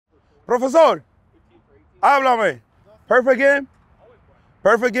Professor, háblame. Perfect game?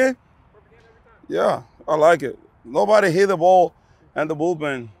 Perfect game? Yeah, I like it. Nobody hit the ball and the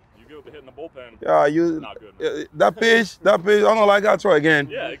bullpen. You good with hitting the bullpen? Yeah, Not good. that pitch, I don't like I try again.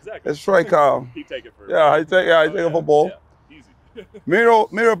 Yeah, exactly. It's strike out. He take it for Yeah, I take it for ball. Yeah, easy.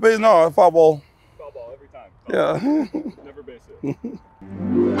 Miro pitch, no, foul ball. Foul ball every time. Yeah. Never base it.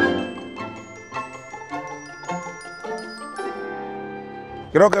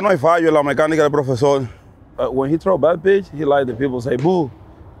 Creo que no hay fallo en la mecánica del profesor. When he throw bad pitch, he like the people say, boo.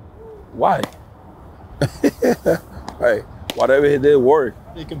 Why? Hey, whatever he did worked.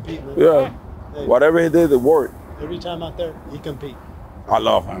 He compete, man. Yeah, Hey. Whatever he did, it worked. Every time out there, he compete. I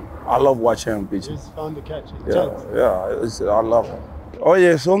love him. I love watching him pitch. It's fun to catch. I love him.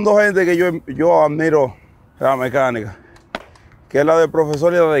 Oye, son dos gente que yo admiro la mecánica, que es la del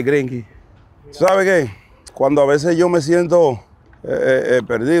profesor y la de Greinke. ¿Sabe qué? Cuando a veces yo me siento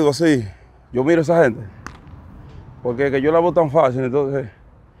perdido así, yo miro a esa gente, porque que yo la veo tan fácil, entonces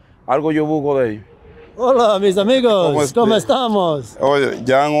algo yo busco de ellos. Hola, mis amigos. ¿Cómo estamos? Oye,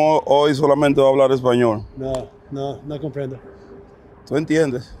 Jan hoy solamente va a hablar español. No comprendo. ¿Tú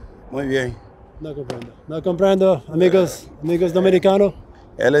entiendes? Muy bien. No comprendo, amigos dominicanos.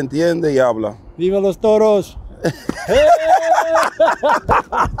 Él entiende y habla. ¡Viva los toros!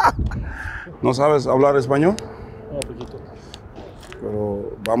 ¿No sabes hablar español? Un poquito.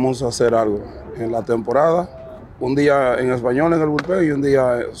 Pero vamos a hacer algo. En la temporada, un día en español en el bullpen y un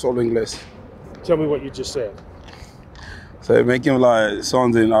día solo inglés. Tell me what you just said. So make him like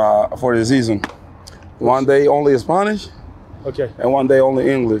something for the season. One day only Spanish. Okay. And one day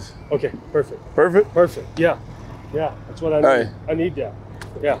only English. Okay. Perfect. Perfect? Perfect. Yeah. Yeah. That's what I need. Hey. I need that.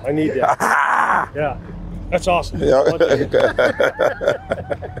 Yeah. I need that. Yeah. That's awesome. Yeah.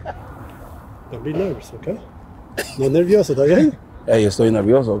 Don't be nervous, okay? No nervioso, ¿está bien? Hey, estoy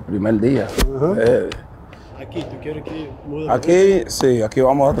nervioso, primer día. Aquí, ¿tú quieres que mude? Aquí, sí, aquí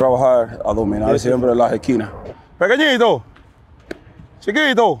vamos a trabajar, a dominar siempre las esquinas. Pequeñito,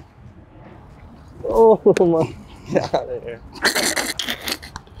 chiquito. Oh my.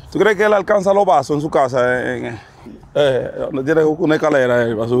 ¿Tú crees que él alcanza los vasos en su casa? Donde tiene una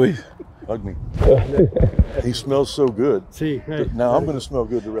escalera para subir. Hug me. He smells so good. Sí. Hey. Now I'm going to smell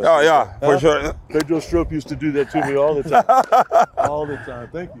good the rest Yeah, of yeah, for sure. Pedro Strop used to do that to me all the time. All the time.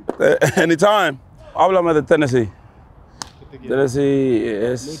 Thank you. Anytime. Háblame de Tennessee. Tennessee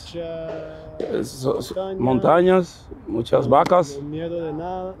es montañas, muchas vacas. No miedo de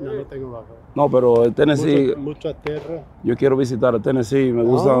nada. No tengo vacas. No, pero el Tennessee, Mucha tierra. yo quiero visitar el Tennessee, me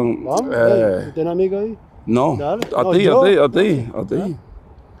gustan. Vamos. ¿Tienes amigos ahí? No, Dale. a ti.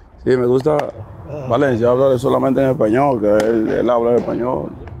 Sí, me gusta Valencia, habla solamente en español, que él habla en español.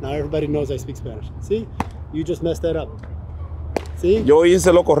 Now everybody knows I speak Spanish. See? You just messed that up. See? Yo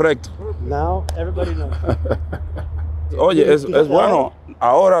hice lo correcto. Now everybody knows. Oye, es bueno.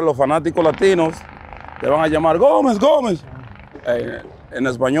 Ahora los fanáticos latinos te van a llamar Gómez. En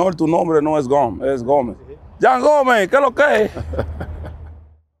español tu nombre no es Gómez, es Gómez. Jan Gómez, ¿qué es lo que es?